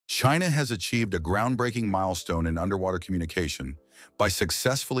China has achieved a groundbreaking milestone in underwater communication by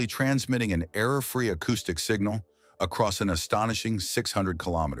successfully transmitting an error-free acoustic signal across an astonishing 600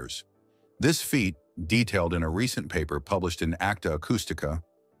 kilometers. This feat, detailed in a recent paper published in Acta Acoustica,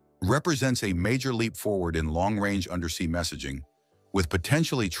 represents a major leap forward in long-range undersea messaging, with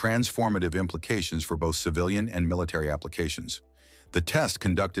potentially transformative implications for both civilian and military applications. The test,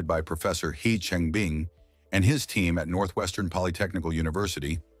 conducted by Professor He Chengbing and his team at Northwestern Polytechnical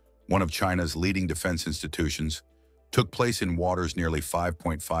University, one of China's leading defense institutions, took place in waters nearly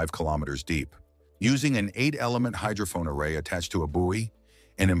 5.5 kilometers deep. Using an 8-element hydrophone array attached to a buoy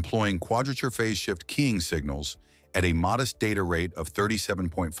and employing quadrature phase shift keying signals at a modest data rate of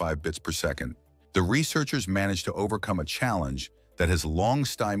 37.5 bits per second, the researchers managed to overcome a challenge that has long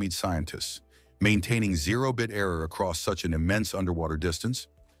stymied scientists, maintaining 0-bit error across such an immense underwater distance.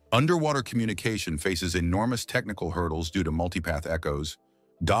 Underwater communication faces enormous technical hurdles due to multipath echoes,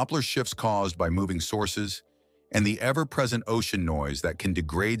 Doppler shifts caused by moving sources, and the ever-present ocean noise that can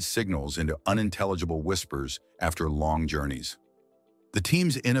degrade signals into unintelligible whispers after long journeys. The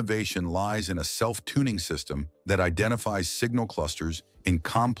team's innovation lies in a self-tuning system that identifies signal clusters in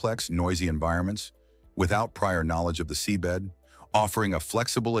complex, noisy environments without prior knowledge of the seabed, offering a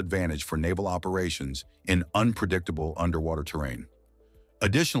flexible advantage for naval operations in unpredictable underwater terrain.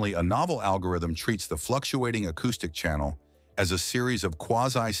 Additionally, a novel algorithm treats the fluctuating acoustic channel as a series of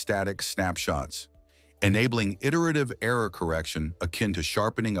quasi-static snapshots, enabling iterative error correction akin to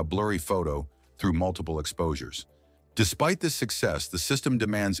sharpening a blurry photo through multiple exposures. Despite this success, the system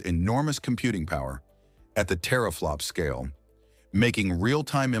demands enormous computing power at the teraflop scale, making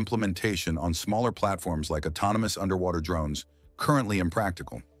real-time implementation on smaller platforms like autonomous underwater drones currently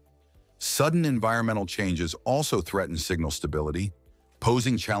impractical. Sudden environmental changes also threaten signal stability,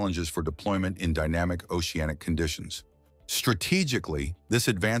 posing challenges for deployment in dynamic oceanic conditions. Strategically, this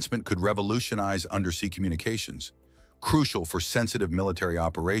advancement could revolutionize undersea communications, crucial for sensitive military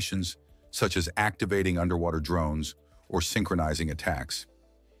operations such as activating underwater drones or synchronizing attacks.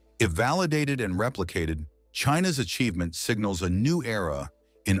 If validated and replicated, China's achievement signals a new era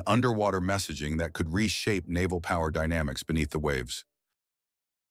in underwater messaging that could reshape naval power dynamics beneath the waves.